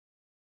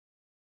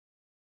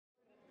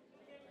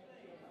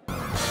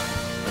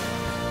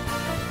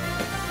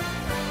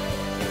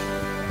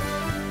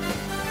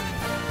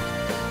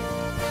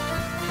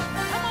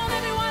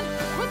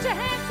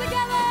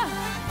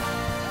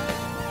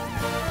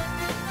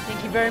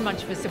very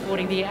much for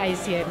supporting the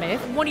ACMF.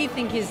 What do you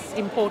think is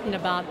important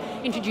about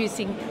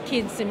introducing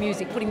kids and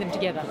music, putting them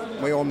together?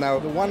 We all know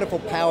the wonderful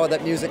power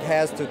that music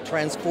has to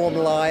transform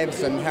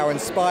lives and how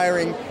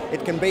inspiring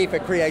it can be for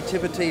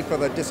creativity for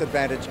the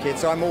disadvantaged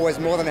kids. So I'm always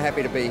more than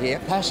happy to be here.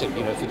 Passion,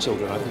 for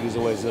children, I think is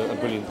always a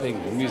brilliant thing.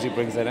 And music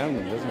brings that out in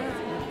them, doesn't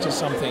it? Just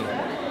something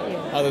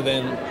other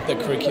than the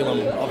curriculum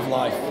of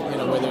life,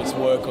 whether it's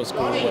work or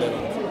school or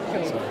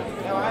whatever. So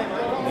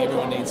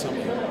everyone needs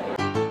something.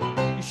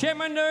 You shake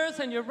my nerves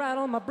and you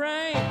rattle my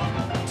brain.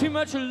 Too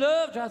much of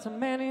love drives a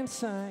man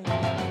insane.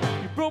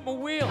 You broke my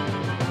will,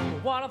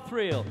 what a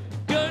thrill.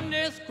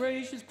 Goodness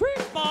gracious, creep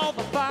all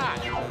the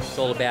fight. It's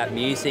all about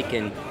music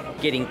and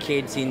getting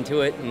kids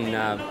into it,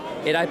 and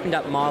it opened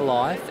up my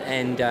life,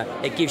 and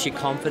it gives you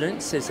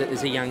confidence as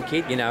a young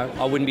kid.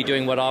 I wouldn't be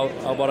doing what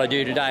I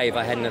do today if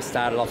I hadn't have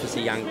started off as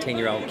a young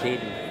 10-year-old kid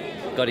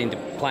and got into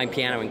playing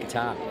piano and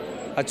guitar.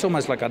 It's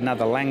almost like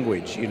another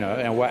language,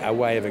 a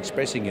way of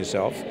expressing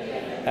yourself.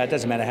 It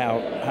doesn't matter how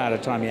hard a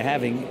time you're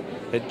having,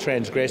 it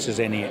transgresses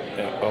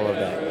all of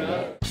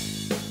that.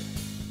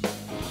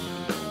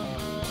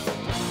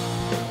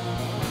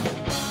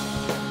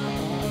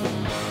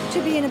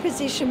 To be in a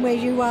position where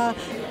you are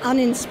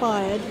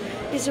uninspired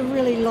is a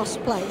really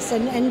lost place,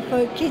 and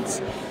for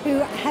kids who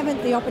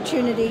haven't the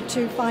opportunity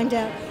to find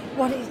out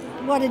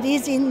what it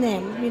is in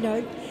them,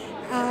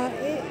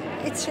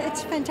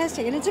 it's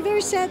fantastic, and it's a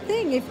very sad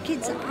thing if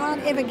kids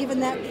aren't ever given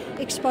that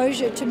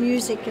exposure to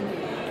music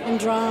and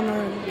drama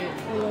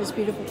and all those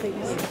beautiful things.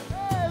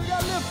 Hey, we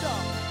got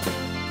liftoff.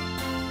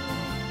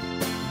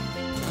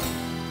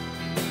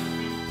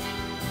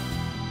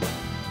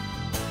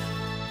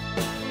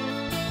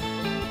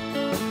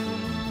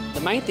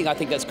 The main thing I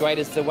think that's great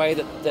is the way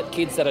that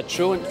kids that are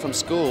truant from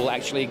school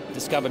actually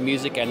discover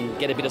music and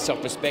get a bit of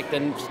self-respect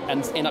and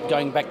end up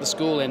going back to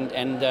school and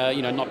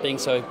not being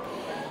so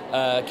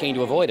keen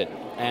to avoid it.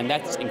 And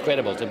that's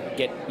incredible to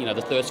get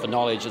the thirst for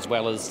knowledge as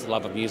well as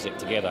love of music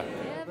together.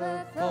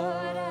 Never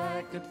thought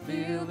I could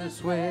feel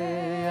this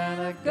way,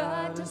 and I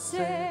got to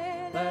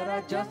say that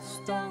I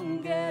just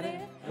don't get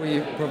it.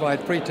 We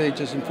provide free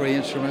teachers and free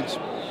instruments,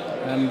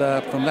 and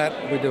from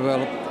that we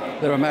develop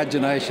their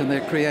imagination,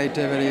 their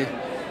creativity,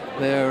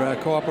 their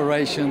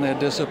cooperation, their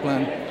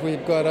discipline.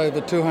 We've got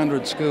over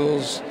 200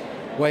 schools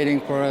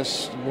waiting for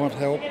us, want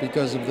help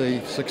because of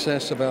the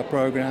success of our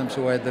programs,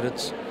 the way that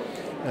it's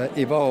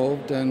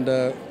evolved, and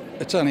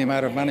it's only a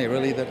matter of money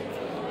really, that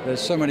there's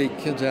so many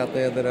kids out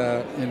there that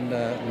are in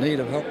need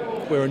of help.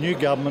 We're a new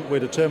government, we're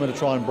determined to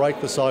try and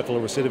break the cycle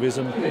of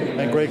recidivism,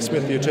 and Greg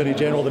Smith, the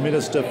Attorney-General, the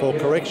Minister for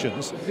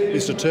Corrections,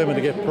 is determined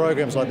to get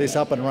programs like this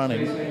up and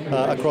running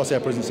across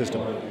our prison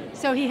system.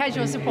 So he has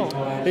your support?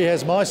 He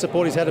has my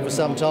support, he's had it for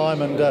some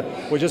time, and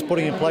we're just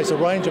putting in place a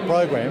range of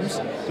programs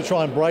to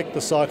try and break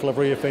the cycle of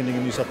reoffending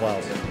in New South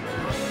Wales.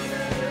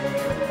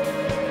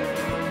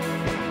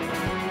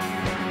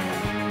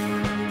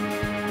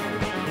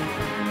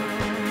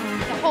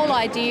 The whole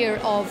idea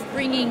of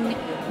bringing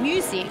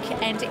music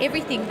and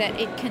everything that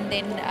it can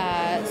then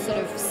sort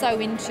of sow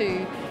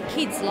into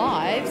kids'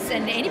 lives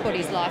and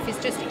anybody's life is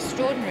just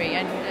extraordinary,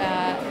 and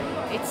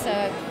it's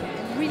a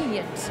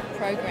brilliant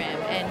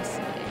program, and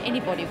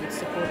anybody would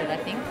support it, I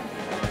think.